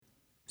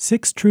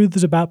6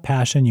 truths about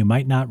passion you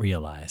might not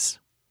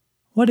realize.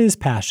 What is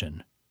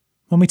passion?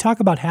 When we talk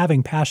about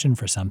having passion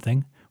for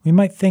something, we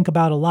might think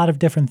about a lot of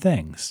different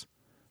things.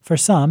 For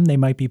some, they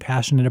might be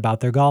passionate about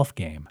their golf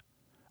game.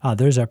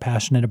 Others are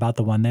passionate about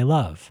the one they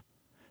love.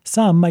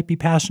 Some might be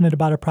passionate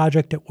about a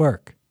project at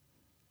work.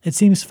 It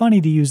seems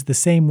funny to use the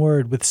same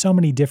word with so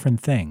many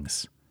different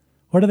things.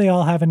 What do they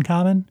all have in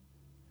common?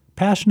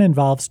 Passion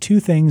involves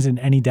 2 things in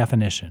any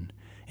definition: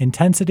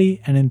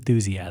 intensity and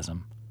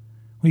enthusiasm.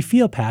 We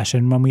feel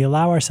passion when we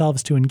allow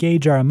ourselves to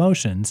engage our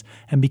emotions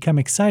and become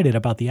excited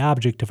about the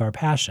object of our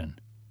passion.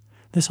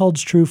 This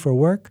holds true for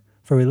work,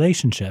 for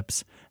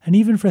relationships, and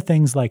even for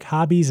things like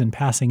hobbies and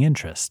passing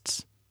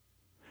interests.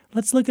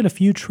 Let's look at a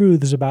few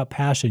truths about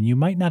passion you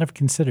might not have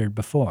considered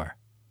before.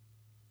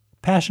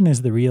 Passion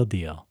is the real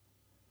deal.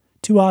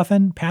 Too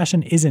often,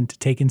 passion isn't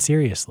taken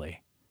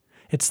seriously.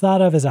 It's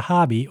thought of as a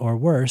hobby or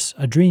worse,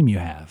 a dream you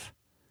have.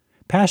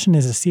 Passion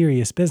is a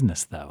serious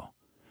business, though.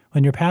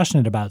 When you're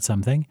passionate about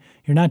something,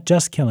 you're not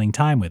just killing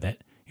time with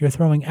it, you're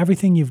throwing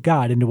everything you've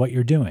got into what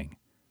you're doing.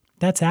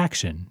 That's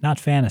action, not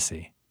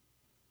fantasy.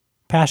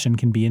 Passion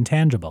can be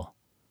intangible.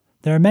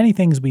 There are many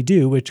things we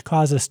do which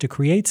cause us to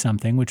create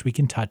something which we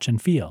can touch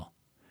and feel.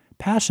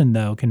 Passion,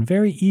 though, can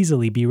very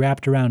easily be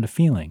wrapped around a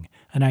feeling,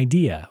 an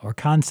idea, or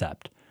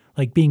concept,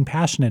 like being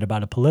passionate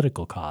about a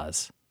political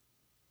cause.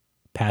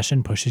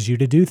 Passion pushes you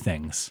to do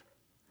things.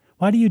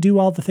 Why do you do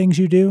all the things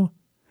you do?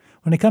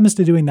 When it comes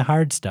to doing the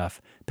hard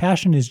stuff,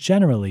 passion is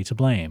generally to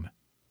blame.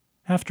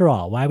 After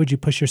all, why would you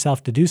push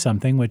yourself to do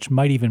something which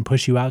might even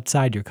push you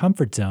outside your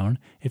comfort zone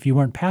if you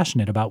weren't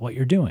passionate about what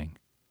you're doing?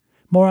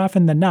 More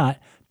often than not,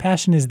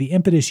 passion is the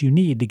impetus you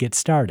need to get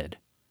started.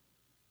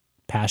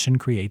 Passion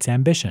creates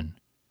ambition.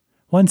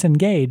 Once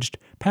engaged,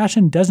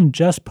 passion doesn't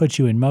just put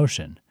you in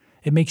motion.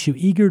 It makes you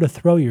eager to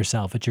throw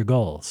yourself at your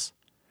goals.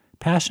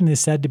 Passion is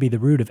said to be the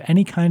root of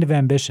any kind of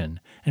ambition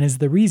and is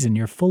the reason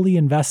you're fully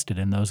invested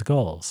in those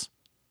goals.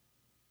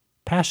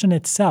 Passion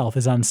itself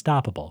is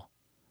unstoppable.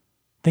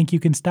 Think you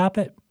can stop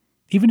it?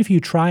 Even if you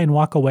try and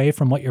walk away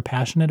from what you're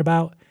passionate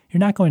about, you're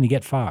not going to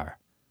get far.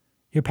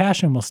 Your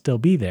passion will still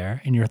be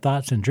there in your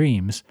thoughts and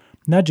dreams,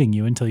 nudging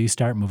you until you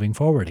start moving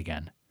forward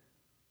again.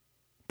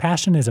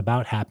 Passion is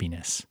about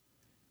happiness.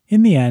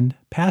 In the end,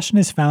 passion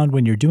is found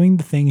when you're doing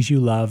the things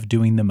you love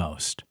doing the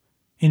most.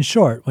 In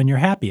short, when you're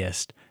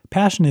happiest,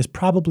 passion is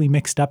probably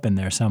mixed up in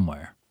there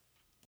somewhere.